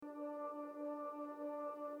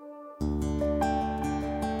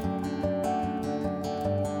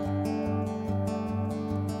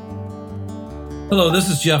Hello, this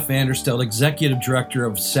is Jeff Vanderstelt, Executive Director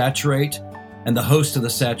of Saturate and the host of the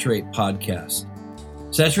Saturate podcast.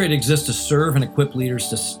 Saturate exists to serve and equip leaders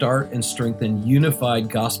to start and strengthen unified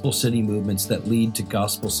gospel city movements that lead to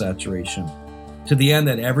gospel saturation, to the end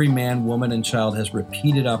that every man, woman, and child has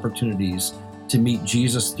repeated opportunities to meet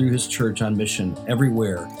Jesus through his church on mission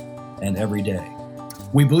everywhere and every day.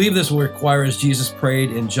 We believe this will require, as Jesus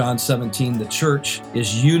prayed in John 17, the church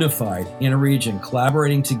is unified in a region,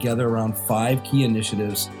 collaborating together around 5 key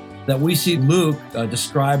initiatives that we see Luke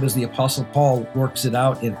describe as the Apostle Paul works it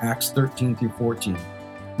out in Acts 13 through 14.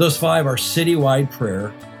 Those 5 are citywide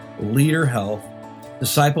prayer, leader health,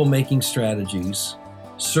 disciple-making strategies,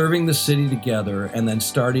 serving the city together, and then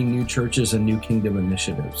starting new churches and new kingdom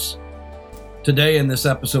initiatives. Today in this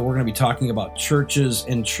episode, we're going to be talking about churches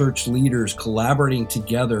and church leaders collaborating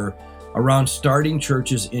together around starting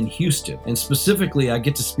churches in Houston. And specifically, I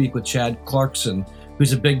get to speak with Chad Clarkson,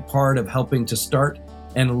 who's a big part of helping to start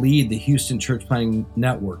and lead the Houston Church Planting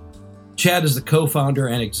Network. Chad is the co-founder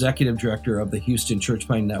and executive director of the Houston Church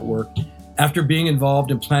Planting Network. After being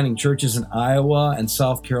involved in planting churches in Iowa and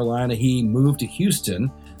South Carolina, he moved to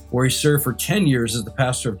Houston, where he served for 10 years as the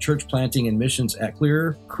pastor of church planting and missions at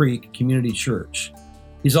Clear Creek Community Church.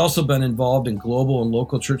 He's also been involved in global and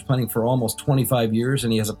local church planting for almost 25 years,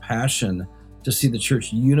 and he has a passion to see the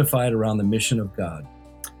church unified around the mission of God.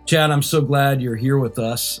 Chad, I'm so glad you're here with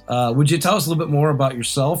us. Would you tell us a little bit more about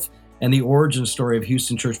yourself and the origin story of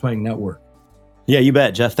Houston Church Planting Network? Yeah, you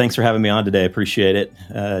bet, Jeff. Thanks for having me on today. Appreciate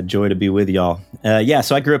it. Joy to be with y'all.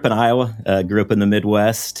 So I grew up in Iowa, grew up in the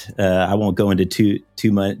Midwest. I won't go into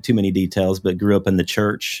too many details, but grew up in the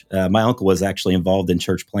church. My uncle was actually involved in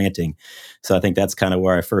church planting. So I think that's kind of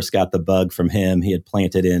where I first got the bug from him. He had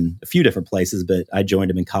planted in a few different places, but I joined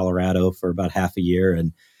him in Colorado for about half a year.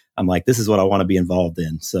 And I'm like, this is what I want to be involved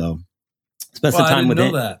in. So spent some time with him. I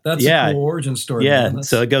didn't know that. That's a cool origin story. Yeah. Man.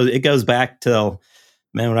 So it goes back till,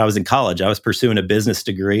 when I was in college. I was pursuing a business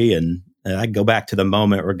degree, and I go back to the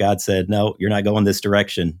moment where God said, no, you're not going this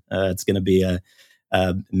direction. It's going to be a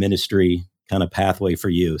ministry kind of pathway for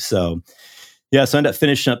you. So I ended up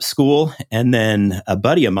finishing up school. And then a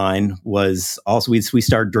buddy of mine was also, we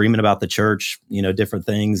started dreaming about the church, different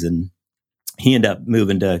things. And he ended up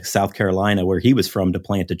moving to South Carolina, where he was from, to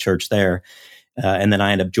plant a church there. And then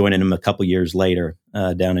I ended up joining him a couple years later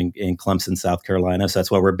down in Clemson, South Carolina. So that's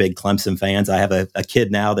why we're big Clemson fans. I have a kid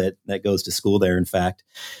now that goes to school there, in fact.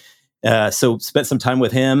 So spent some time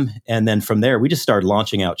with him. And then from there, we just started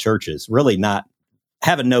launching out churches, really not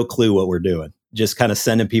having no clue what we're doing, just kind of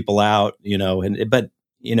sending people out, but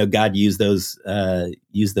God used those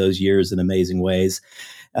years in amazing ways.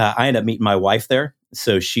 I ended up meeting my wife there.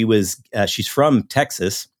 So she's from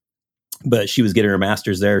Texas, but she was getting her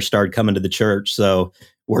master's there, started coming to the church. So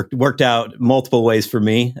worked out multiple ways for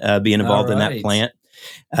me being involved in that plant.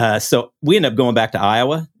 So we ended up going back to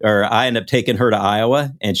Iowa, or I ended up taking her to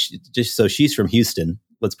Iowa. And she's from Houston.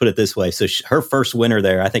 Let's put it this way. So her first winter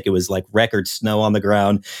there, I think it was like record snow on the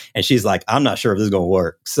ground. And she's like, I'm not sure if this is going to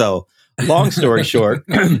work. So long story short,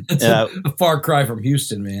 it's a far cry from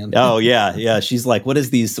Houston, man. Oh yeah. Yeah. She's like, what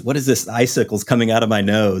is this icicles coming out of my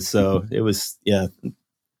nose? So it was,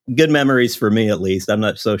 good memories for me, at least. I'm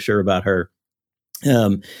not so sure about her.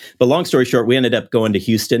 But long story short, we ended up going to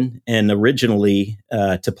Houston, and originally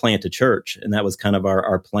to plant a church. And that was kind of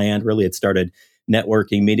our plan. Really, it started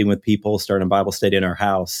networking, meeting with people, starting Bible study in our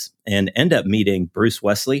house, and end up meeting Bruce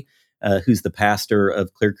Wesley, who's the pastor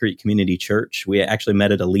of Clear Creek Community Church. We actually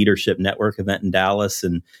met at a leadership network event in Dallas,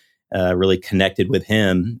 and really connected with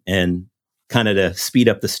him. And kind of to speed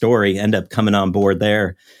up the story, end up coming on board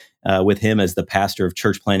there with him as the pastor of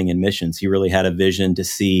church planting and missions. He really had a vision to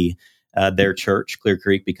see their church, Clear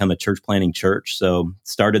Creek, become a church planting church. So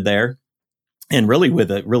started there, and really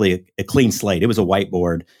with a clean slate. It was a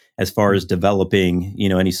whiteboard as far as developing,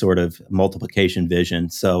 any sort of multiplication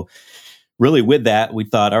vision. So really with that, we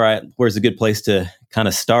thought, all right, where's a good place to kind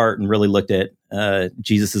of start? And really looked at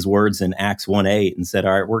Jesus's words in Acts 1:8 and said,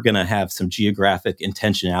 all right, we're going to have some geographic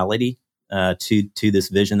intentionality to this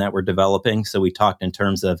vision that we're developing. So we talked in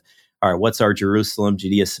terms of, all right, what's our Jerusalem,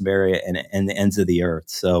 Judea, Samaria, and the ends of the earth.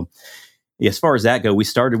 So as far as that go, we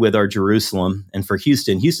started with our Jerusalem. And for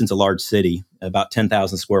Houston's a large city, about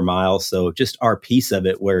 10,000 square miles. So just our piece of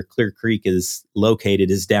it, where Clear Creek is located,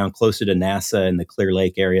 is down closer to NASA in the Clear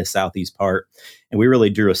Lake area, southeast part. And we really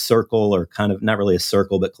drew a circle, or kind of not really a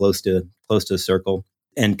circle, but close to a circle,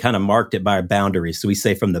 and kind of marked it by our boundaries. So we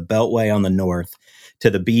say from the Beltway on the north to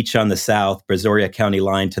the beach on the south, Brazoria County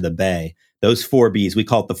line to the bay. Those 4 Bs, we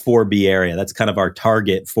call it the 4B area. That's kind of our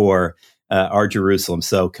target for our Jerusalem.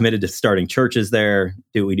 So committed to starting churches there.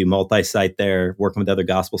 We do multi-site there, working with other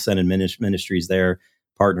gospel-centered ministries there,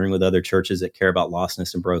 partnering with other churches that care about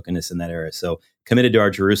lostness and brokenness in that area. So committed to our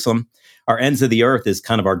Jerusalem. Our ends of the earth is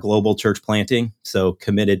kind of our global church planting. So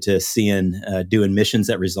committed to doing missions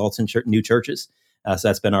that results in new churches. So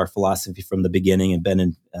that's been our philosophy from the beginning, and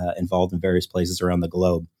been involved in various places around the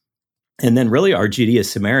globe. And then really our Judea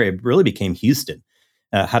Samaria really became Houston.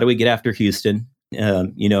 How do we get after Houston?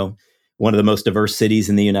 One of the most diverse cities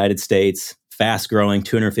in the United States, fast growing,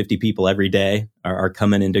 250 people every day are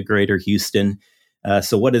coming into greater Houston.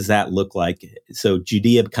 So what does that look like? So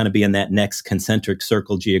Judea kind of being that next concentric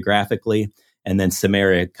circle geographically, and then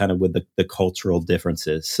Samaria kind of with the cultural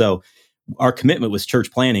differences. So our commitment was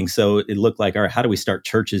church planting. So it looked like, all right, how do we start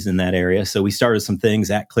churches in that area? So we started some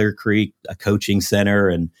things at Clear Creek, a coaching center,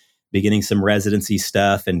 and beginning some residency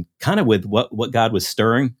stuff, and kind of with what God was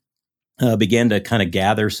stirring, began to kind of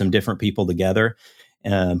gather some different people together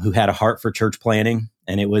who had a heart for church planting.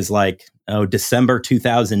 And it was like, December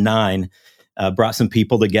 2009, brought some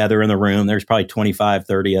people together in the room. There's probably 25,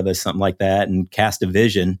 30 of us, something like that, and cast a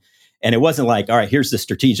vision. And it wasn't like, all right, here's the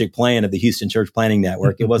strategic plan of the Houston Church Planting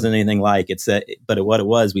Network. It wasn't anything like it said, but what it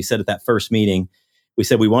was, we said at that first meeting, we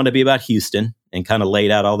said we wanted to be about Houston, and kind of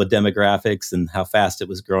laid out all the demographics and how fast it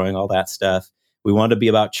was growing, all that stuff. We wanted to be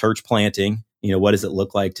about church planting. What does it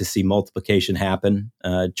look like to see multiplication happen,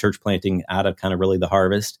 church planting out of kind of really the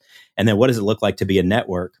harvest? And then what does it look like to be a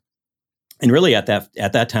network? And really at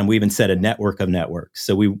that time, we even said a network of networks.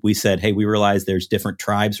 So we said, hey, we realize there's different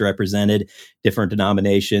tribes represented, different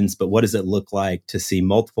denominations, but what does it look like to see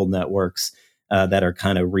multiple networks that are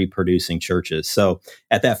kind of reproducing churches? So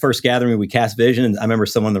at that first gathering, we cast vision. And I remember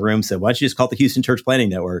someone in the room said, why don't you just call it the Houston Church Planting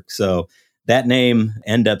Network? So that name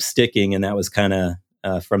ended up sticking, and that was kind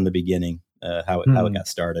of from the beginning how it got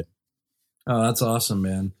started. Oh, that's awesome,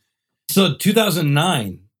 man. So 2009,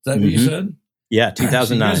 is that what you said? Yeah, 2009.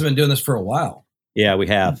 So you guys have been doing this for a while. Yeah, we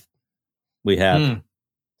have.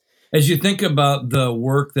 As you think about the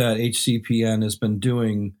work that HCPN has been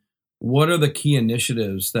doing, what are the key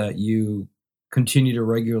initiatives that you continue to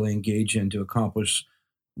regularly engage in to accomplish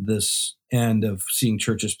this end of seeing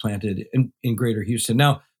churches planted in Greater Houston?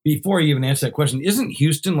 Now, before you even answer that question, isn't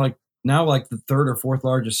Houston now the third or fourth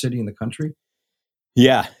largest city in the country?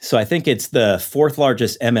 Yeah. So I think it's the fourth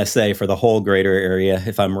largest MSA for the whole greater area,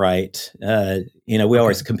 if I'm right. We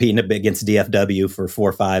always compete a bit against DFW for 4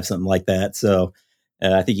 or 5, something like that. So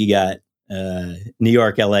I think you got New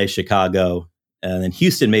York, LA, Chicago, and then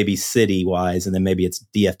Houston maybe city-wise, and then maybe it's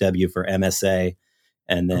DFW for MSA,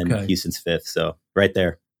 and then Houston's 5th. So right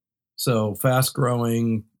there. So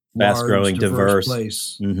fast-growing, diverse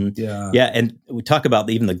place. Mm-hmm. Yeah. And we talk about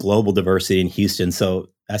even the global diversity in Houston. So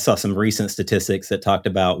I saw some recent statistics that talked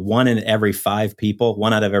about 1 out of every 5 people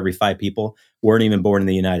weren't even born in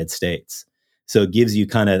the United States. So it gives you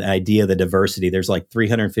kind of an idea of the diversity. There's like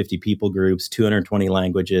 350 people groups, 220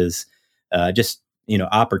 languages,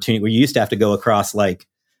 opportunity where you used to have to go across like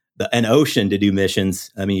an ocean to do missions.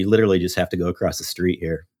 I mean, you literally just have to go across the street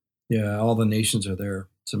here. Yeah. All the nations are there.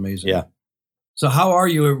 It's amazing. Yeah. So how are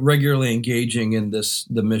you regularly engaging in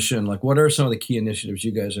the mission? Like, what are some of the key initiatives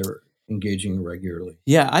you guys are engaging regularly?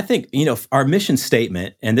 Yeah, I think, our mission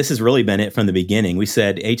statement, and this has really been it from the beginning. We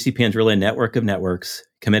said HCPN is really a network of networks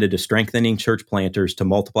committed to strengthening church planters to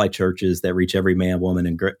multiply churches that reach every man,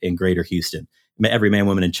 woman in Greater Houston, every man,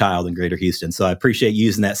 woman, and child in Greater Houston. So I appreciate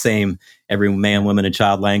using that same every man, woman, and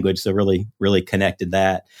child language. So really, really connected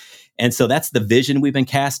that. And so that's the vision we've been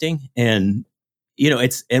casting. And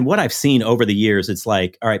and what I've seen over the years, it's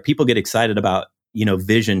like, all right, people get excited about,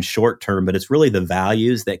 vision short term, but it's really the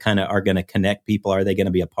values that kind of are going to connect people. Are they going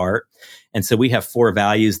to be a part? And so we have 4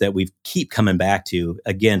 values that we keep coming back to.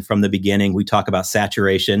 Again, from the beginning, we talk about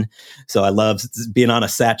saturation. So I love being on a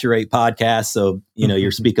Saturate podcast. So,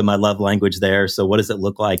 you're speaking my love language there. So what does it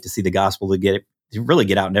look like to see the gospel to really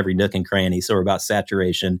get out in every nook and cranny? So we're about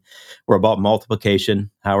saturation. We're about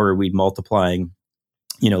multiplication. How are we multiplying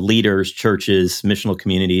leaders, churches, missional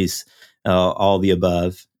communities, all the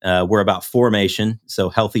above. We're about formation. So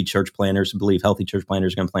healthy church planters, believe healthy church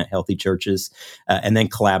planters are going to plant healthy churches. And then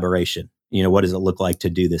collaboration. What does it look like to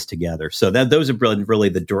do this together? So those are really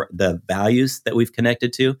the values that we've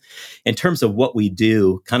connected to. In terms of what we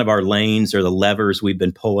do, kind of our lanes or the levers we've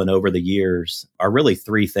been pulling over the years are really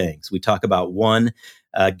 3 things. We talk about 1,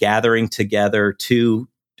 gathering together, 2,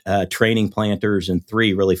 training planters, and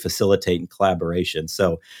 3, really facilitating collaboration.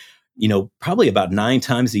 So, probably about 9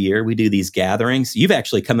 times a year, we do these gatherings. You've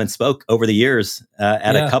actually come and spoke over the years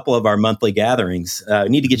at a couple of our monthly gatherings. I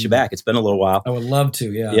need to get you back. It's been a little while. I would love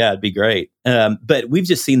to. Yeah. Yeah, it'd be great. But we've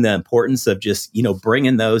just seen the importance of just,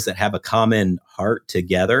 bringing those that have a common heart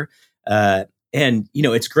together. And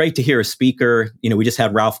it's great to hear a speaker. We just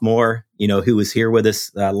had Ralph Moore, who was here with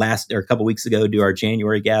us a couple weeks ago, do our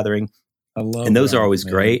January gathering. I love and those that, are always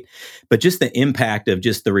great. But just the impact of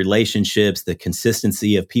just the relationships, the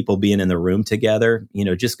consistency of people being in the room together,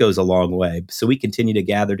 just goes a long way. So we continue to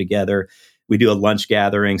gather together. We do a lunch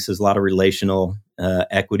gathering. So there's a lot of relational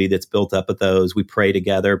equity that's built up at those. We pray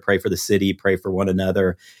together, pray for the city, pray for one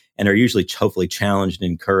another, and are usually hopefully challenged and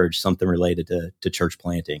encouraged something related to church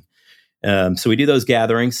planting. So we do those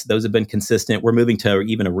gatherings. Those have been consistent. We're moving to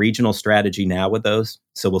even a regional strategy now with those.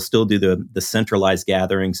 So we'll still do the centralized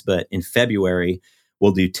gatherings, but in February,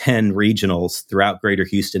 we'll do 10 regionals throughout Greater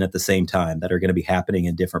Houston at the same time that are going to be happening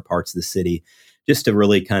in different parts of the city, just to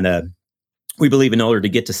really we believe in order to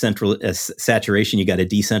get to central saturation, you got to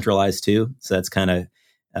decentralize too. So that's kind of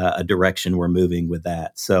a direction we're moving with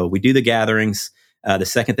that. So we do the gatherings. The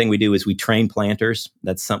second thing we do is we train planters.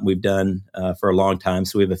 That's something we've done for a long time.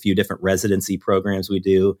 So we have a few different residency programs we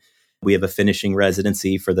do. We have a finishing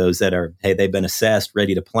residency for those that they've been assessed,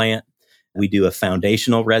 ready to plant. We do a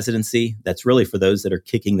foundational residency. That's really for those that are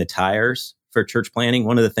kicking the tires for church planting.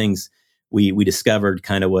 One of the things we discovered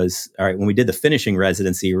was, all right, when we did the finishing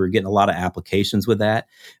residency, we were getting a lot of applications with that,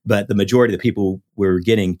 but the majority of the people we were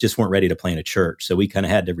getting just weren't ready to plant a church. So we kind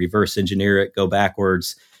of had to reverse engineer it, go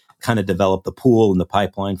backwards, kind of develop the pool and the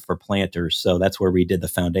pipeline for planters. So that's where we did the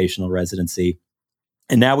foundational residency.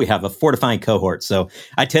 And now we have a fortifying cohort. So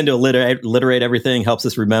I tend to alliterate everything, helps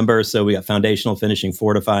us remember. So we got foundational, finishing,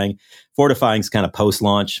 fortifying. Fortifying is kind of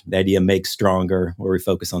post-launch. The idea make stronger, where we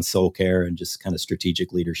focus on soul care and just kind of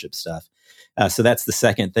strategic leadership stuff. So that's the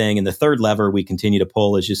second thing. And the third lever we continue to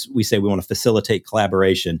pull is just, we say we want to facilitate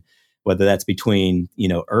collaboration, whether that's between,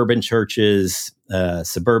 urban churches,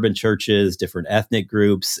 suburban churches, different ethnic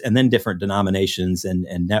groups, and then different denominations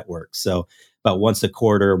and networks. So about once a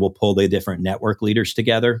quarter, we'll pull the different network leaders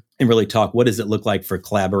together and really talk, what does it look like for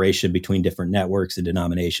collaboration between different networks and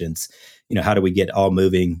denominations? How do we get all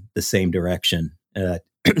moving the same direction?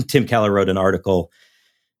 Tim Keller wrote an article,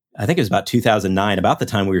 I think it was about 2009, about the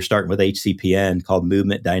time we were starting with HCPN, called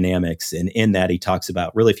Movement Dynamics. And in that, he talks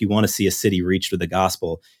about really, if you want to see a city reached with the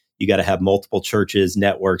gospel, you got to have multiple churches,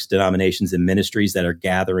 networks, denominations, and ministries that are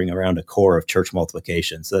gathering around a core of church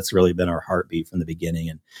multiplication. So that's really been our heartbeat from the beginning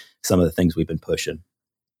and some of the things we've been pushing.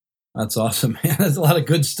 That's awesome, man. There's a lot of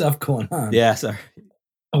good stuff going on. Yeah, sorry.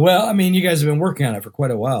 Well, I mean, you guys have been working on it for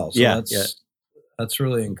quite a while. So that's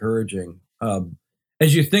really encouraging.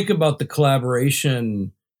 As you think about the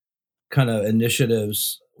collaboration kind of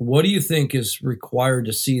initiatives, what do you think is required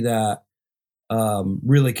to see that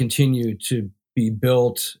really continue to be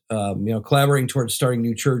built, collaborating towards starting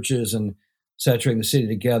new churches and saturating the city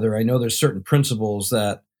together? I know there's certain principles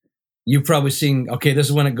that you've probably seen, okay, this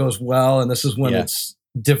is when it goes well, and this is when it's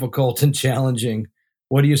difficult and challenging.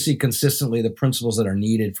 What do you see consistently, the principles that are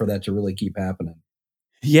needed for that to really keep happening?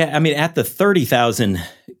 Yeah, I mean, at the 30,000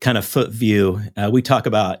 kind of foot view, we talk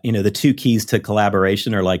about, the two keys to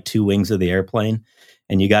collaboration are like two wings of the airplane,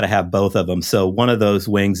 and you got to have both of them. So one of those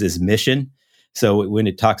wings is mission. So when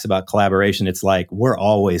it talks about collaboration, it's like we're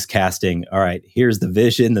always casting, all right, here's the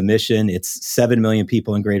vision, the mission. It's 7 million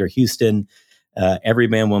people in Greater Houston, every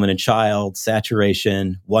man, woman, and child,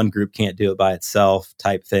 saturation, one group can't do it by itself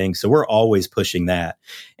type thing. So we're always pushing that.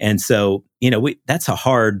 And so, that's a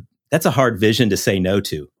hard vision to say no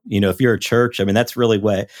to. If you're a church, I mean, that's really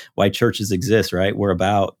why churches exist, right? We're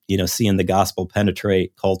about, seeing the gospel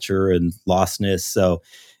penetrate culture and lostness. So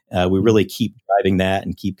we really keep driving that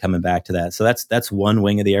and keep coming back to that. So that's one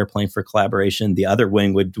wing of the airplane for collaboration. The other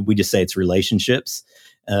wing we just say it's relationships.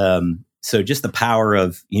 So just the power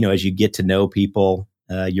of, as you get to know people,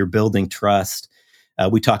 you're building trust.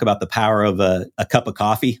 We talk about the power of a cup of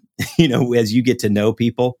coffee, as you get to know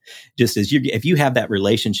people, just if you have that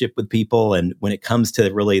relationship with people, and when it comes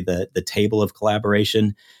to really the table of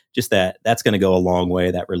collaboration, just that's going to go a long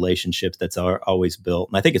way, that relationship that's always built.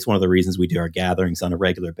 And I think it's one of the reasons we do our gatherings on a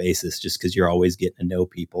regular basis, just because you're always getting to know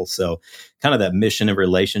people. So kind of that mission of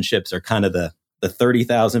relationships are kind of the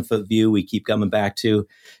 30,000 foot view we keep coming back to.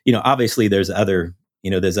 Obviously there's other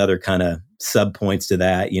kind of sub points to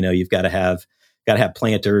that. You've got to have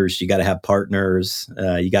planters, you got to have partners,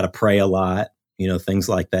 you got to pray a lot, things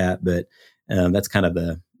like that. But that's kind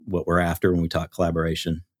of what we're after when we talk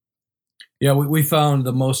collaboration. Yeah, we found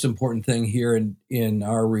the most important thing here in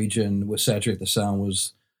our region with Saturate the Sound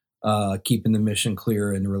was keeping the mission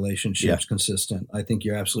clear and the relationships consistent. I think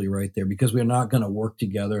you're absolutely right there, because we're not going to work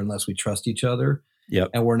together unless we trust each other.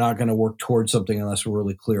 Yep. And we're not going to work towards something unless we're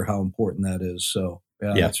really clear how important that is. So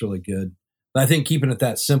that's really good. But I think keeping it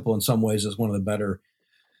that simple in some ways is one of the better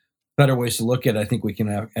ways to look at it. I think we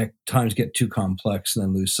can at times get too complex and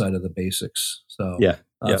then lose sight of the basics. So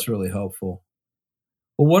that's really helpful.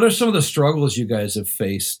 Well, what are some of the struggles you guys have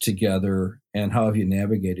faced together, and how have you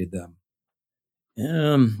navigated them?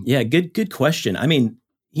 Good question. I mean,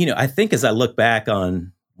 I think as I look back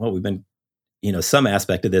on we've been, some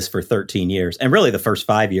aspect of this for 13 years, and really the first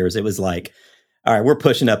 5 years, it was like, all right, we're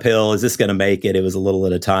pushing uphill. Is this going to make it? It was a little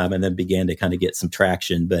at a time, and then began to kind of get some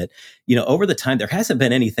traction. But, over the time, there hasn't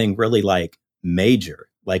been anything really like major,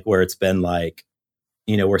 like where it's been like,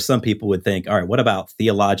 where some people would think, all right, what about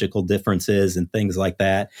theological differences and things like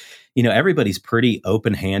that? Everybody's pretty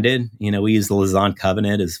open-handed. We use the Lausanne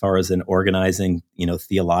Covenant as far as an organizing,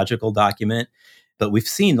 theological document. But we've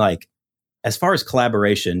seen, like, as far as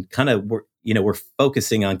collaboration, kind of, we're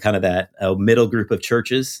focusing on kind of that middle group of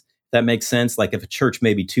churches. That makes sense. Like if a church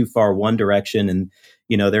may be too far one direction, and,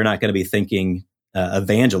 they're not going to be thinking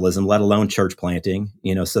evangelism, let alone church planting,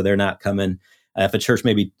 so they're not coming. If a church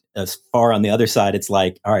may be as far on the other side, it's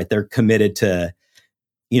like, all right, they're committed to,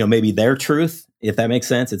 maybe their truth, if that makes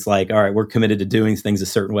sense. It's like, all right, we're committed to doing things a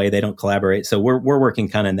certain way. They don't collaborate. So we're working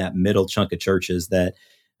kind of in that middle chunk of churches that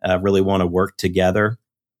really want to work together.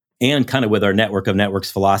 And kind of with our network of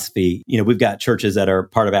networks philosophy, we've got churches that are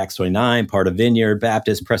part of Acts 29, part of Vineyard,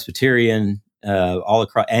 Baptist, Presbyterian, all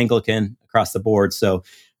across Anglican, across the board. So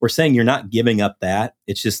we're saying you're not giving up that.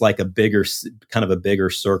 It's just like a bigger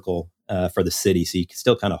circle for the city. So you can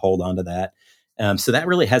still kind of hold on to that. So that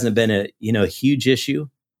really hasn't been a huge issue,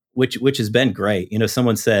 which has been great.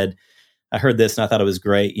 Someone said, I heard this and I thought it was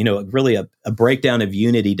great. Really a breakdown of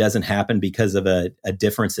unity doesn't happen because of a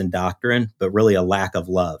difference in doctrine, but really a lack of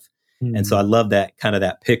love. Mm-hmm. And so I love that kind of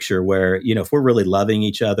that picture where, if we're really loving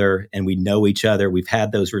each other and we know each other, we've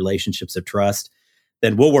had those relationships of trust,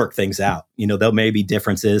 then we'll work things out. There may be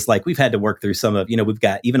differences. Like we've had to work through some of, we've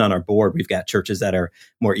got, even on our board, we've got churches that are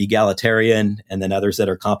more egalitarian and then others that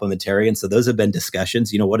are complementarian. So those have been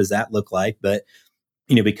discussions, what does that look like? But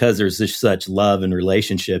because there's just such love and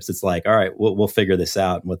relationships, it's like, all right, we'll figure this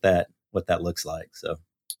out and what that looks like. So,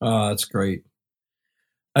 that's great.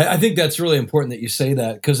 I think that's really important that you say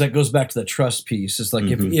that, because that goes back to the trust piece. It's like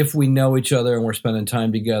if we know each other and we're spending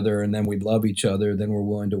time together and then we love each other, then we're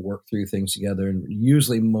willing to work through things together. And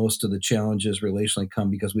usually most of the challenges relationally come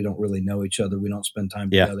because we don't really know each other. We don't spend time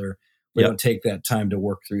together. We don't take that time to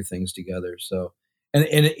work through things together. So, and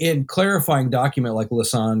in clarifying document like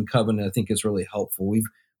Lausanne Covenant, I think is really helpful.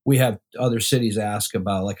 We have other cities ask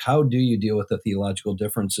about, like, how do you deal with the theological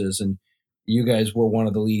differences? And you guys were one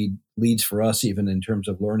of the leads for us, even in terms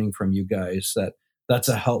of learning from you guys. That's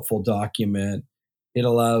a helpful document. It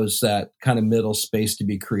allows that kind of middle space to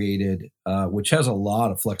be created, which has a lot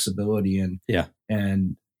of flexibility and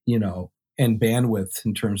bandwidth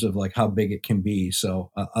in terms of like how big it can be.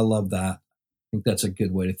 So I love that. I think that's a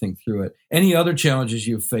good way to think through it. Any other challenges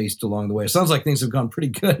you've faced along the way? It sounds like things have gone pretty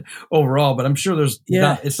good overall, but I'm sure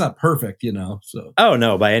it's not perfect, so. Oh,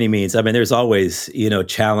 no, by any means. I mean, there's always,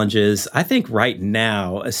 challenges. I think right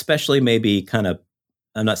now, especially maybe kind of,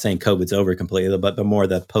 I'm not saying COVID's over completely, but more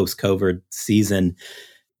the post-COVID season.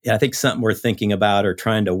 I think something we're thinking about or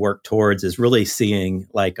trying to work towards is really seeing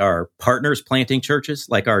like our partners planting churches,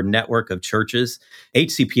 like our network of churches.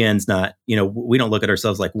 HCPN's not, we don't look at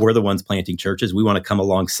ourselves like we're the ones planting churches. We want to come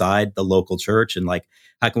alongside the local church and like,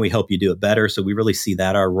 how can we help you do it better? So we really see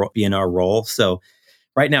that being our role. So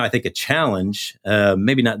right now, I think a challenge,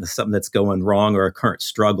 maybe not something that's going wrong or a current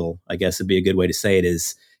struggle, I guess would be a good way to say it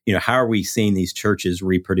is, how are we seeing these churches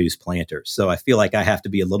reproduce planters? So I feel like I have to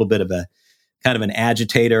be a little bit of a kind of an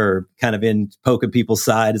agitator or kind of in poking people's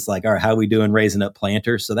side. It's like, all right, how are we doing raising up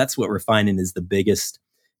planters? So that's what we're finding is the biggest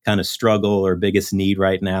kind of struggle or biggest need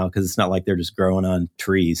right now, because it's not like they're just growing on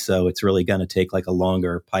trees. So it's really going to take like a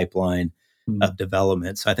longer pipeline of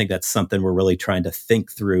development. So I think that's something we're really trying to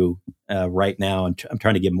think through right now. And I'm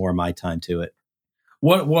trying to give more of my time to it.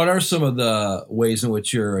 What are some of the ways in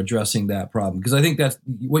which you're addressing that problem? Because I think that's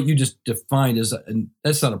what you just defined and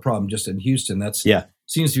that's not a problem just in Houston.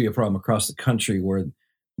 Seems to be a problem across the country where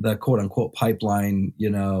the quote unquote pipeline,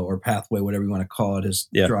 or pathway, whatever you want to call it, has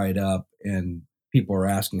dried up, and people are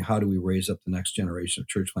asking, how do we raise up the next generation of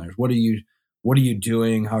church planters? What are you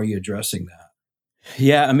doing? How are you addressing that?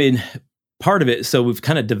 Yeah, I mean, part of it. So we've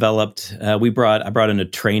kind of developed. I brought in a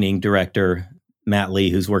training director, Matt Lee,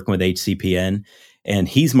 who's working with HCPN. And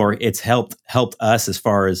it's helped us as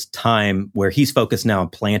far as time, where he's focused now on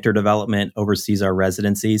planter development, oversees our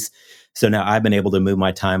residencies. So now I've been able to move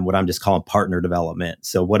my time, what I'm just calling partner development.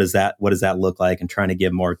 So what does that look like, and trying to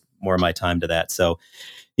give more of my time to that. So,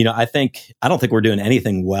 I don't think we're doing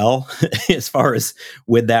anything well as far as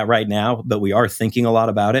with that right now, but we are thinking a lot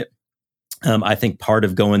about it. I think part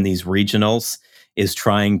of going these regionals is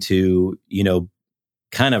trying to,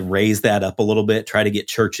 kind of raise that up a little bit, try to get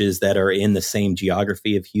churches that are in the same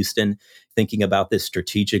geography of Houston, thinking about this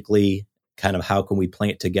strategically, kind of how can we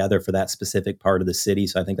plant together for that specific part of the city.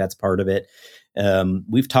 So I think that's part of it.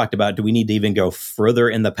 We've talked about, do we need to even go further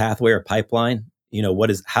in the pathway or pipeline?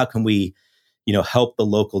 How can we, help the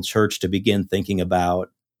local church to begin thinking about,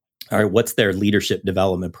 all right, what's their leadership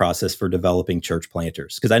development process for developing church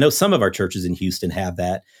planters? Because I know some of our churches in Houston have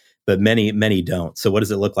that, but many don't. So what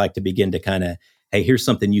does it look like to begin to kind of, hey, here's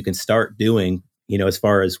something you can start doing, as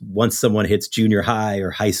far as once someone hits junior high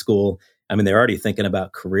or high school, they're already thinking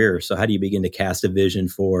about career. So how do you begin to cast a vision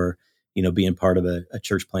for, being part of a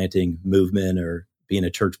church planting movement, or being a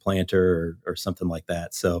church planter, or something like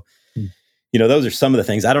that? So, those are some of the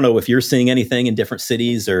things. I don't know if you're seeing anything in different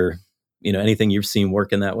cities, or, anything you've seen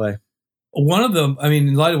work in that way. One of them,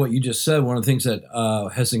 in light of what you just said, one of the things that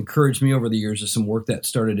has encouraged me over the years is some work that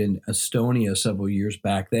started in Estonia several years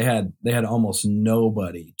back. They had almost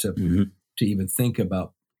nobody to even think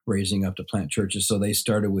about raising up to plant churches. So they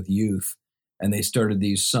started with youth, and they started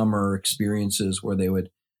these summer experiences where they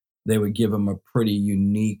would give them a pretty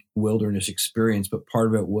unique wilderness experience. But part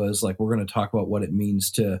of it was like, we're going to talk about what it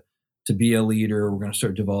means to be a leader. We're going to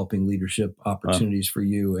start developing leadership opportunities for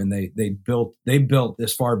you. And they built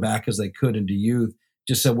as far back as they could into youth,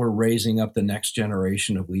 just said, we're raising up the next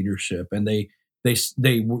generation of leadership. And they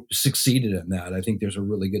succeeded in that. I think there's a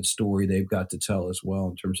really good story they've got to tell as well,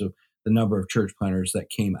 in terms of the number of church planters that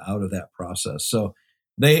came out of that process. So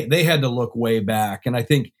they had to look way back. And I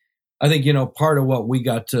think, part of what we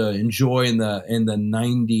got to enjoy in the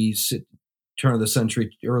 90s, turn of the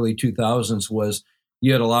century, early 2000s, was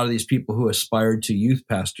you had a lot of these people who aspired to youth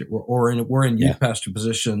pastor, were in youth pastor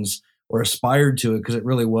positions, or aspired to it, because it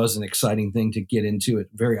really was an exciting thing to get into. It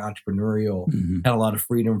very entrepreneurial, had a lot of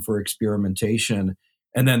freedom for experimentation.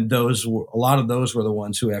 And then a lot of those were the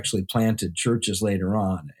ones who actually planted churches later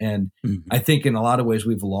on. And I think in a lot of ways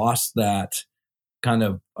we've lost that kind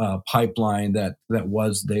of pipeline that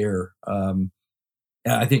was there.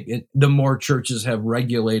 I think the more churches have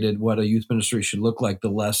regulated what a youth ministry should look like, the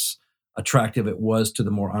less attractive it was to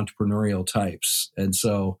the more entrepreneurial types. And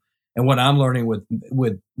what I'm learning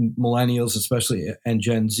with millennials, especially, and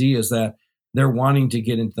Gen Z, is that they're wanting to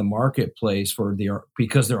get into the marketplace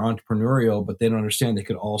because they're entrepreneurial, but they don't understand they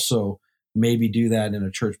could also maybe do that in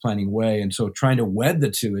a church planting way. And so trying to wed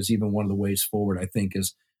the two is even one of the ways forward, I think,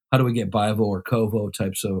 is how do we get Bivo or Covo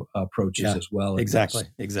types of approaches as well? Exactly.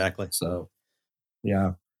 So,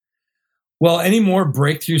 yeah. Well, any more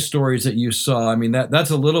breakthrough stories that you saw? That's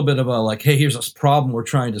a little bit of a like, hey, here's this problem we're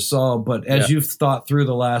trying to solve. But as you've thought through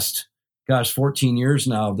the last, 14 years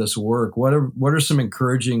now of this work, what are some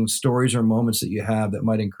encouraging stories or moments that you have that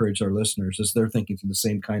might encourage our listeners as they're thinking through the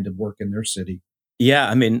same kind of work in their city?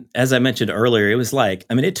 Yeah, as I mentioned earlier, it was like,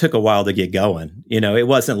 it took a while to get going. It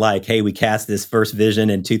wasn't like, hey, we cast this first vision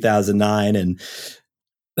in 2009. And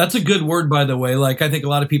that's a good word, by the way. Like, I think a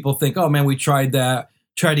lot of people think, oh man, we tried to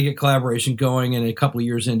get collaboration going, and a couple of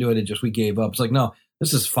years into it, we gave up. It's like, no,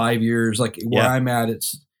 this is 5 years. Like where I'm at,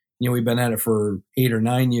 it's, we've been at it for 8 or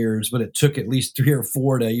 9 years, but it took at least 3 or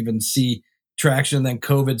 4 to even see traction. Then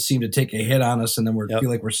COVID seemed to take a hit on us, and then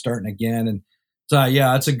feel like we're starting again. And so,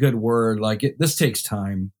 it's a good word. Like this takes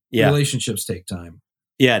time. Relationships take time.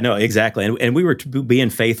 Yeah, no, exactly. And we were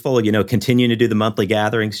being faithful, continuing to do the monthly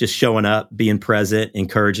gatherings, just showing up, being present,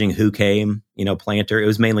 encouraging who came, planter. It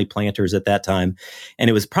was mainly planters at that time.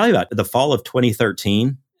 And it was probably about the fall of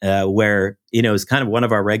 2013, where, it was kind of one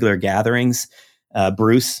of our regular gatherings.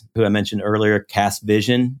 Bruce, who I mentioned earlier, cast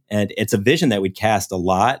vision. And it's a vision that we'd cast a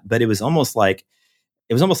lot, but it was almost like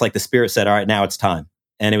the Spirit said, all right, now it's time.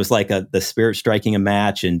 And it was like the Spirit striking a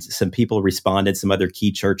match, and some people responded. Some other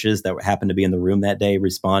key churches that happened to be in the room that day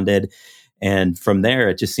responded. And from there,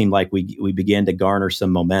 it just seemed like we began to garner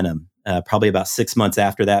some momentum. Probably about 6 months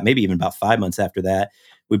after that, maybe even about 5 months after that,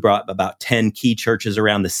 we brought about 10 key churches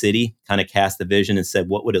around the city, kind of cast the vision and said,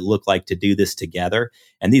 what would it look like to do this together?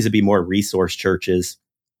 And these would be more resource churches.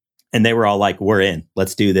 And they were all like, we're in,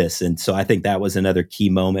 let's do this. And so I think that was another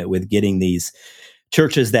key moment with getting these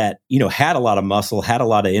churches that, had a lot of muscle, had a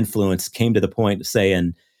lot of influence, came to the point of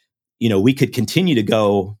saying, we could continue to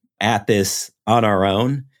go at this on our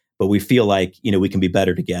own, but we feel like, we can be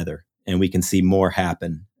better together and we can see more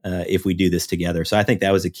happen. if we do this together. So I think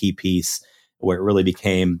that was a key piece where it really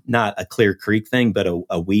became not a Clear Creek thing, but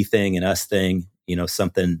a we thing, an us thing,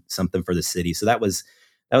 something for the city. So that was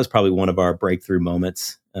probably one of our breakthrough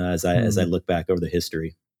moments as I look back over the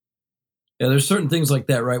history. Yeah, there's certain things like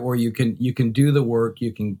that, right, where you can do the work,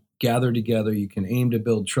 you can gather together, you can aim to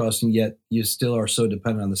build trust, and yet you still are so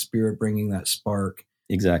dependent on the Spirit bringing that spark.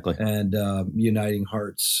 Exactly. And uniting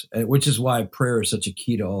hearts, which is why prayer is such a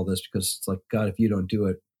key to all this, because it's like, God, if you don't do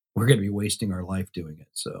it, we're going to be wasting our life doing it.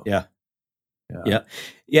 So, yeah.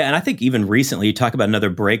 And I think even recently, you talk about another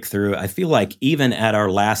breakthrough. I feel like even at our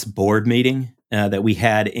last board meeting that we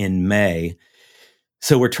had in May,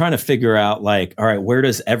 so we're trying to figure out like, all right, where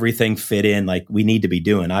does everything fit in? Like we need to be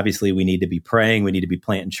doing, obviously we need to be praying. We need to be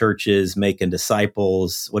planting churches, making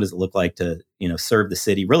disciples. What does it look like to, serve the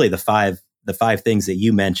city? Really the five things that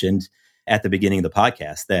you mentioned at the beginning of the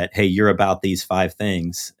podcast that, hey, you're about these 5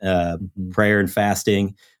 things, prayer and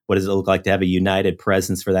fasting. What does it look like to have a united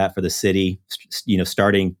presence for that, for the city,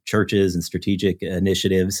 starting churches and strategic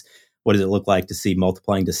initiatives? What does it look like to see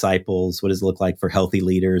multiplying disciples? What does it look like for healthy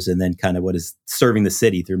leaders? And then kind of what is serving the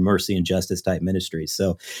city through mercy and justice type ministries.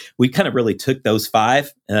 So we kind of really took those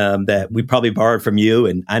 5 that we probably borrowed from you.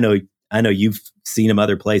 And I know you've seen them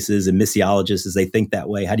other places, and missiologists, as they think that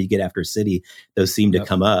way, how do you get after a city? Those seem to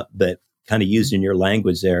come up, but kind of used in your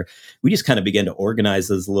language there. We just kind of began to organize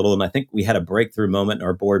those a little. And I think we had a breakthrough moment in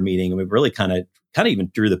our board meeting, and we really kind of even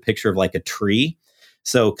drew the picture of like a tree.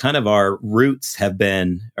 So kind of our roots have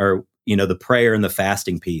been, the prayer and the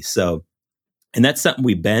fasting piece. So, and that's something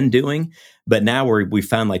we've been doing, but now we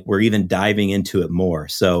found like we're even diving into it more.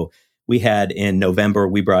 So we had in November,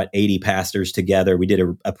 we brought 80 pastors together. We did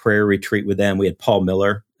a prayer retreat with them. We had Paul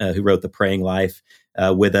Miller, who wrote The Praying Life,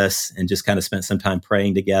 with us, and just kind of spent some time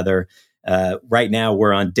praying together. Right now,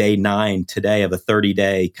 we're on day 9 today of a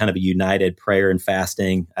 30-day kind of a united prayer and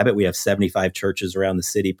fasting. I bet we have 75 churches around the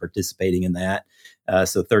city participating in that.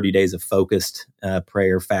 So 30 days of focused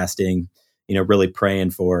prayer, fasting, really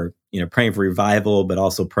praying for revival, but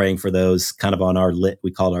also praying for those kind of on our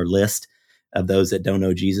we call it our list of those that don't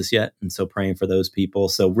know Jesus yet. And so praying for those people.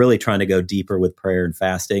 So really trying to go deeper with prayer and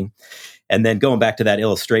fasting. And then going back to that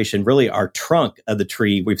illustration, really our trunk of the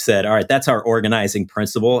tree, we've said, all right, that's our organizing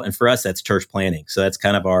principle. And for us, that's church planning. So that's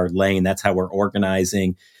kind of our lane. That's how we're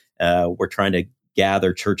organizing. We're trying to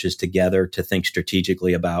gather churches together to think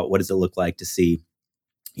strategically about what does it look like to see,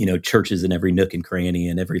 churches in every nook and cranny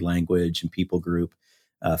and every language and people group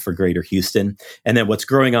for Greater Houston. And then what's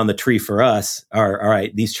growing on the tree for us are, all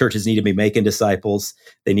right, these churches need to be making disciples.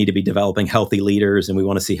 They need to be developing healthy leaders, and we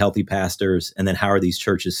want to see healthy pastors. And then how are these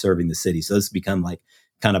churches serving the city? So this has become like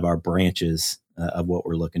kind of our branches of what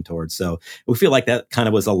we're looking towards. So we feel like that kind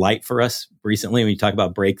of was a light for us recently when you talk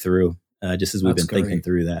about breakthrough, just as we've been thinking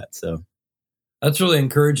through that. So that's really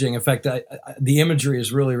encouraging. In fact, the imagery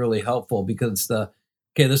is really, really helpful, because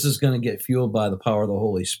this is going to get fueled by the power of the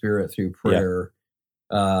Holy Spirit through prayer.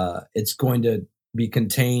 Yeah. It's going to be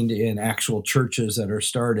contained in actual churches that are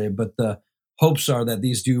started, but the hopes are that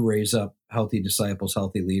these do raise up healthy disciples,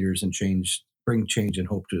 healthy leaders, and bring change and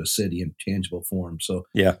hope to a city in tangible form. So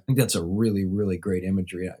I think that's a really, really great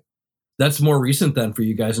imagery. That's more recent then for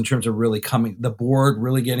you guys in terms of really the board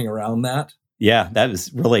really getting around that. Yeah, that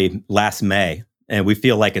was really last May. And we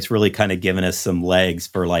feel like it's really kind of given us some legs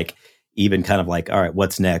for like, even kind of like, all right,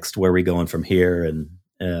 what's next? Where are we going from here? And,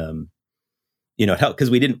 help, because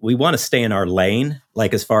we want to stay in our lane.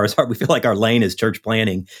 Like as far as we feel like our lane is church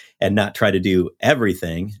planning and not try to do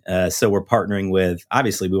everything. So we're partnering with,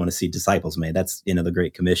 obviously we want to see disciples made. That's, the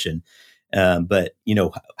Great Commission. But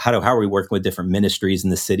how are we working with different ministries in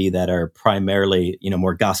the city that are primarily,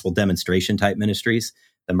 more gospel demonstration type ministries,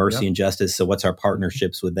 the mercy and justice. So what's our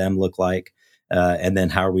partnerships with them look like? And then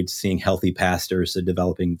how are we seeing healthy pastors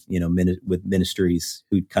developing, with ministries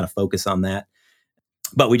who kind of focus on that?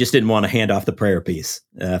 But we just didn't want to hand off the prayer piece,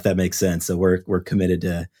 if that makes sense. So we're committed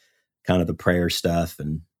to kind of the prayer stuff,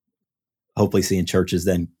 and hopefully seeing churches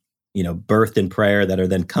then, birthed in prayer that are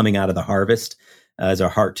then coming out of the harvest is our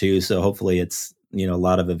heart too. So hopefully it's, a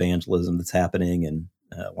lot of evangelism that's happening, and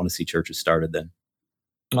want to see churches started then.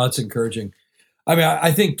 Well, that's encouraging. I mean,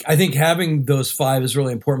 I think having those 5 is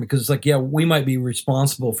really important, because it's like, we might be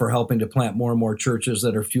responsible for helping to plant more and more churches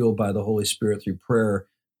that are fueled by the Holy Spirit through prayer,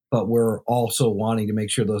 but we're also wanting to make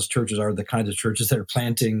sure those churches are the kinds of churches that are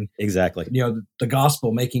planting exactly, the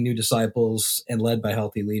gospel, making new disciples, and led by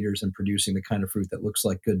healthy leaders, and producing the kind of fruit that looks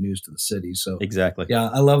like good news to the city. So exactly,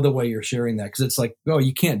 I love the way you're sharing that, because it's like,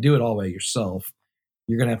 you can't do it all by yourself.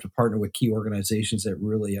 You're going to have to partner with key organizations that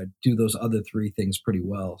really do those other 3 things pretty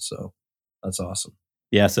well. So that's awesome.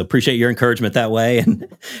 Yeah. So appreciate your encouragement that way. And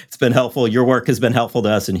it's been helpful. Your work has been helpful to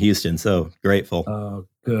us in Houston. So grateful. Oh,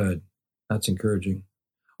 good. That's encouraging.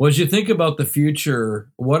 Well, as you think about the future,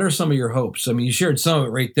 what are some of your hopes? I mean, you shared some of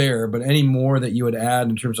it right there, but any more that you would add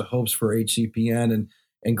in terms of hopes for HCPN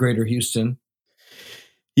and Greater Houston?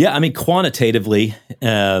 Yeah, I mean, quantitatively,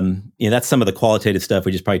 that's some of the qualitative stuff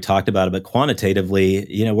we just probably talked about. But quantitatively,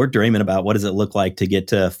 we're dreaming about what does it look like to get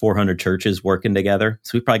to 400 churches working together.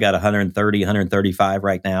 So we've probably got 130, 135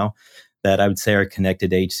 right now that I would say are connected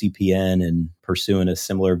to HCPN and pursuing a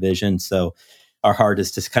similar vision. So our heart is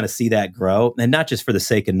to kind of see that grow, and not just for the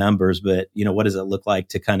sake of numbers, but what does it look like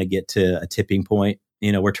to kind of get to a tipping point?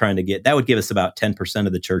 We're trying to get that would give us about 10%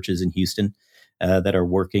 of the churches in Houston that are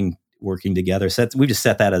working together. So we just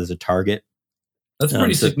set that as a target. That's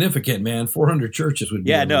pretty significant, man. 400 churches would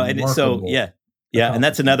be and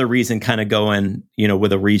that's another reason kind of going,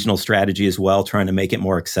 with a regional strategy as well, trying to make it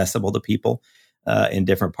more accessible to people in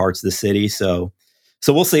different parts of the city. So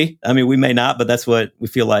we'll see. I mean, we may not, but that's what we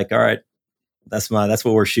feel like. All right, that's what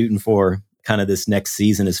we're shooting for kind of this next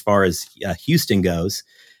season as far as Houston goes.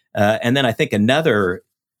 And then I think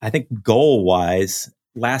goal wise,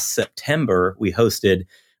 last September, we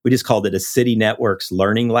just called it a City Networks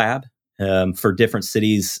Learning Lab for different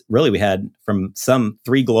cities. Really, we had from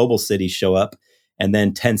 3 global cities show up and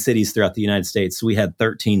then 10 cities throughout the United States. So we had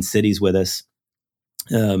 13 cities with us.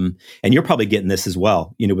 And you're probably getting this as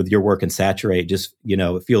well, with your work in Saturate. Just,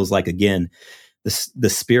 it feels like, again, the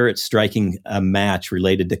spirit striking a match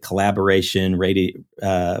related to collaboration, related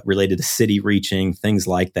to city reaching, things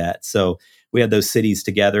like that. So we had those cities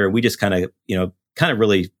together, and we just kind of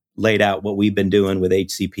really laid out what we've been doing with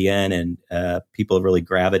HCPN, and people have really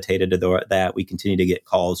gravitated to that. We continue to get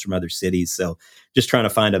calls from other cities. So just trying to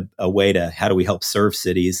find a way to, how do we help serve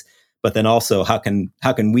cities? But then also, how can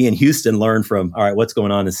we in Houston learn from, all right, what's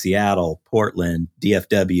going on in Seattle, Portland,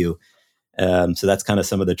 DFW? So that's kind of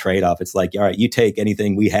some of the trade-off. It's like, all right, you take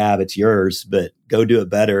anything we have, it's yours, but go do it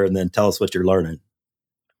better and then tell us what you're learning.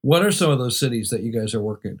 What are some of those cities that you guys are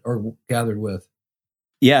working or gathered with?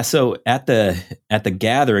 Yeah, so at the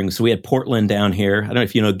gathering, so we had Portland down here. I don't know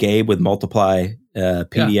if you know Gabe with Multiply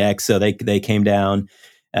PDX. Yeah. So they came down.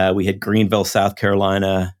 We had Greenville, South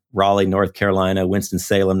Carolina, Raleigh, North Carolina,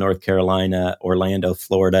 Winston-Salem, North Carolina, Orlando,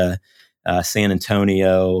 Florida, San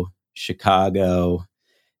Antonio, Chicago.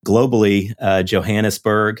 Globally,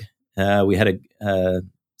 Johannesburg. We had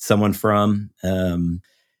someone from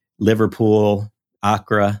Liverpool,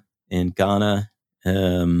 Accra in Ghana,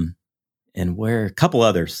 and a couple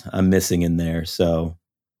others I'm missing in there. So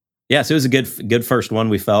yeah, so it was a good first one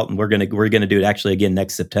we felt, and we're gonna do it actually again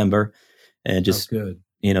next September, and just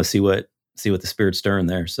see what the Spirit's stirring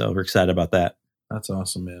there. So we're excited about that. That's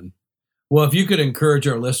awesome, man. Well, if you could encourage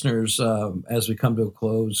our listeners as we come to a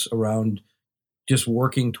close around just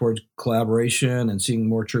working towards collaboration and seeing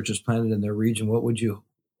more churches planted in their region, what would you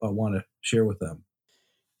want to share with them?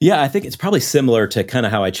 Yeah, I think it's probably similar to kind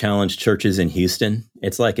of how I challenge churches in Houston.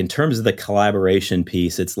 It's like, in terms of the collaboration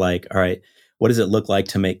piece, it's like, all right, what does it look like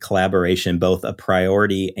to make collaboration both a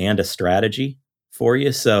priority and a strategy for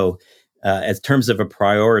you? So as terms of a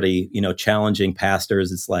priority, challenging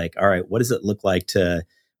pastors, it's like, all right, what does it look like to,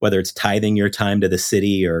 whether it's tithing your time to the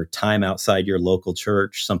city or time outside your local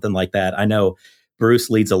church, something like that. I know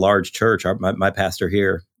Bruce leads a large church, my pastor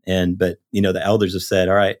here, but the elders have said,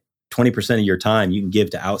 all right, 20% of your time you can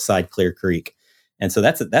give to outside Clear Creek, and so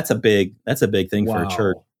that's a big thing for a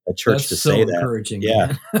church that's to so say that. Encouraging,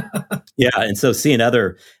 yeah, yeah, and so seeing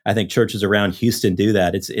other, I think, churches around Houston do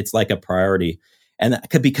that, it's like a priority, and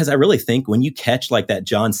because I really think when you catch like that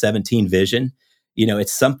John 17 vision,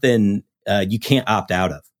 it's something you can't opt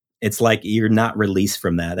out of. It's like you're not released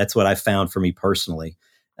from that. That's what I found for me personally.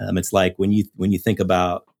 It's like when you think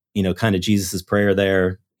about, kind of Jesus's prayer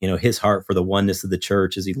there, his heart for the oneness of the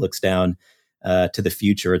church as he looks down to the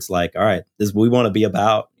future. It's like, all right, we want to be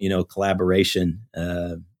about, collaboration.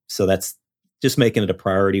 So that's just making it a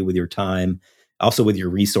priority with your time, also with your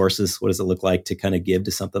resources. What does it look like to kind of give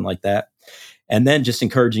to something like that? And then just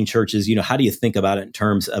encouraging churches, how do you think about it in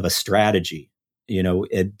terms of a strategy?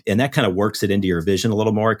 And that kind of works it into your vision a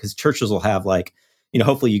little more, because churches will have like,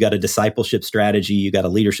 hopefully you got a discipleship strategy, you got a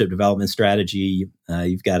leadership development strategy,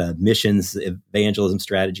 you've got a missions evangelism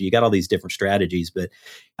strategy, you got all these different strategies, but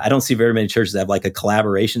I don't see very many churches that have like a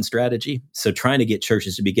collaboration strategy. So trying to get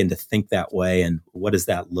churches to begin to think that way, and what does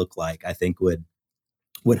that look like, I think would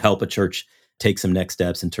help a church take some next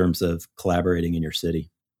steps in terms of collaborating in your city.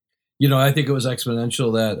 I think it was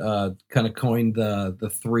Exponential that kind of coined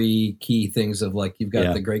the 3 key things of like, you've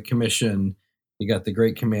got the Great Commission, you got the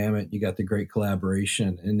Great Commandment, you got the Great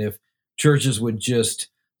Collaboration. And if churches would just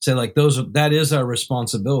say like that is our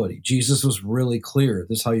responsibility. Jesus was really clear.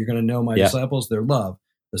 This is how you're going to know my disciples, their love.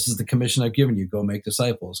 This is the commission I've given you. Go make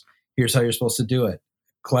disciples. Here's how you're supposed to do it.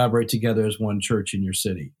 Collaborate together as one church in your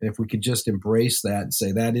city. And if we could just embrace that and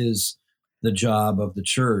say that is the job of the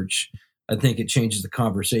church, I think it changes the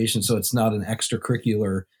conversation. So it's not an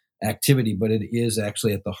extracurricular activity, but it is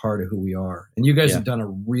actually at the heart of who we are. And you guys have done a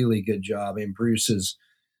really good job. And Bruce has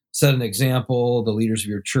set an example. The leaders of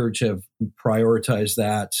your church have prioritized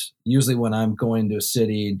that. Usually when I'm going to a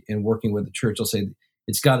city and working with the church, I'll say,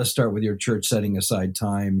 it's got to start with your church setting aside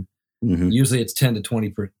time. Mm-hmm. Usually it's 10 to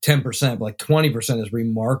 10%, but like 20% is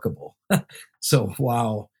remarkable. So,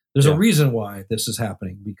 wow. There's a reason why this is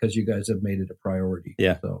happening, because you guys have made it a priority.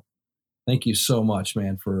 Yeah. So thank you so much,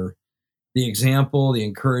 man, for the example, the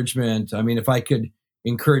encouragement. I mean, if I could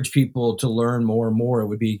encourage people to learn more and more, it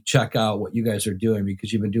would be check out what you guys are doing,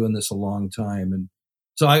 because you've been doing this a long time. And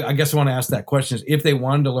so I guess I want to ask that question is, if they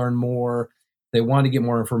wanted to learn more, they want to get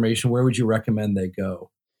more information, where would you recommend they go?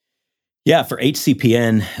 Yeah, for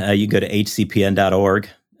HCPN, you go to hcpn.org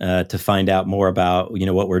to find out more about,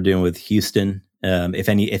 what we're doing with Houston. If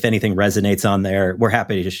anything resonates on there, we're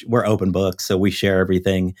happy to, we're open books, so we share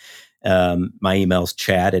everything. My email's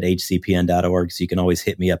chad@hcpn.org, so you can always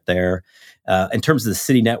hit me up there. In terms of the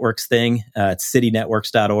City Networks thing, it's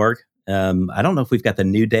citynetworks.org. I don't know if we've got the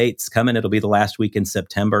new dates coming. It'll be the last week in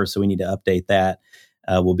September, so we need to update that.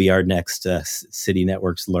 Will be our next City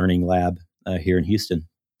Networks Learning Lab here in Houston.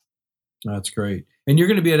 That's great. And you're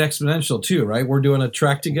going to be at Exponential too, right? We're doing a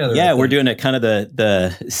track together. Yeah, we're doing it kind of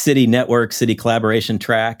the City Network, City Collaboration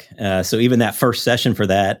track. So even that first session for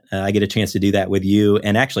that, I get a chance to do that with you.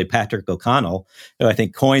 And actually Patrick O'Connell, who I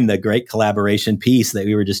think coined the great collaboration piece that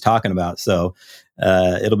we were just talking about. So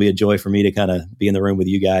it'll be a joy for me to kind of be in the room with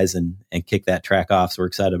you guys and kick that track off. So we're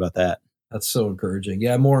excited about that. That's so encouraging.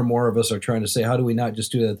 Yeah, more and more of us are trying to say, how do we not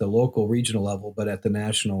just do it at the local, regional level, but at the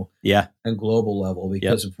national and global level?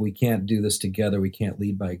 Because if we can't do this together, we can't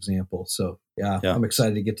lead by example. So I'm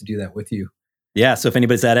excited to get to do that with you. Yeah, so if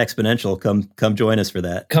anybody's at Exponential, come join us for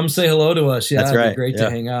that. Come say hello to us. Yeah, that's right. It'd be great to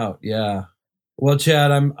hang out. Yeah. Well,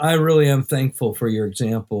 Chad, I really am thankful for your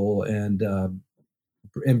example and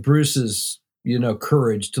Bruce's,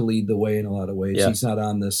 courage to lead the way in a lot of ways. Yeah. He's not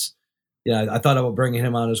on this. Yeah, I thought about bringing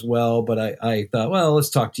him on as well, but I thought, well,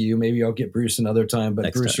 let's talk to you. Maybe I'll get Bruce another time.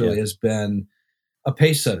 But Bruce really has been a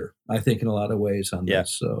pace setter, I think, in a lot of ways on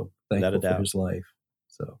this. So thankful for his life.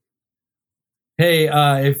 So, hey,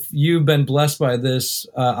 if you've been blessed by this,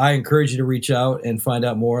 I encourage you to reach out and find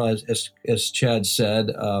out more. As Chad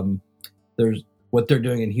said, there's what they're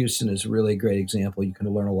doing in Houston is really a great example. You can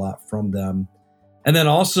learn a lot from them. And then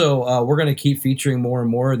also, we're going to keep featuring more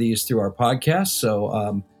and more of these through our podcast.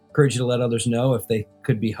 So, encourage you to let others know if they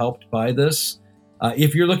could be helped by this.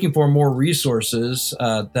 If you're looking for more resources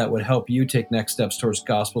that would help you take next steps towards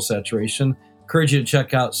gospel saturation, encourage you to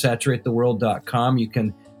check out saturatetheworld.com. You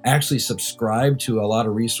can actually subscribe to a lot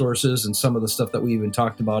of resources, and some of the stuff that we even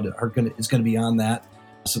talked about is going to be on that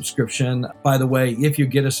subscription. By the way, if you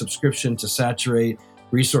get a subscription to Saturate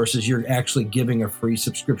resources, you're actually giving a free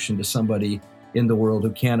subscription to somebody in the world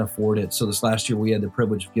who can't afford it. So this last year, we had the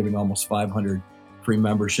privilege of giving almost 500 free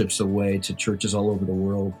memberships away to churches all over the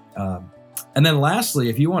world. And then lastly,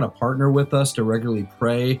 if you want to partner with us to regularly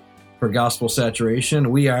pray for gospel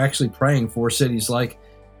saturation, we are actually praying for cities like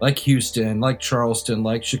Houston, like Charleston,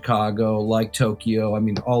 like Chicago, like Tokyo. I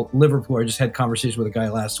mean, all Liverpool. I just had conversation with a guy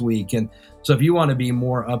last week. And so if you want to be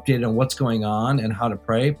more updated on what's going on and how to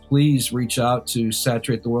pray, please reach out to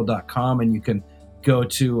saturatetheworld.com and you can go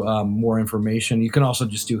to more information. You can also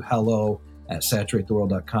just do hello at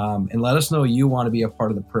saturatetheworld.com and let us know you want to be a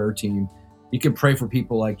part of the prayer team. You can pray for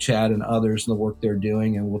people like Chad and others and the work they're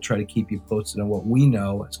doing, and we'll try to keep you posted on what we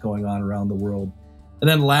know is going on around the world. And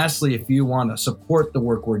then lastly, if you want to support the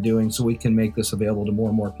work we're doing so we can make this available to more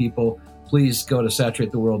and more people, please go to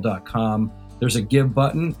saturatetheworld.com. There's a give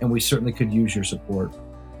button, and we certainly could use your support.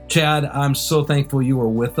 Chad, I'm so thankful you were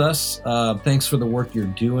with us. Thanks for the work you're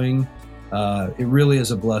doing. It really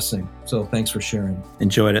is a blessing. So thanks for sharing.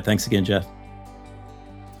 Enjoyed it. Thanks again, Jeff.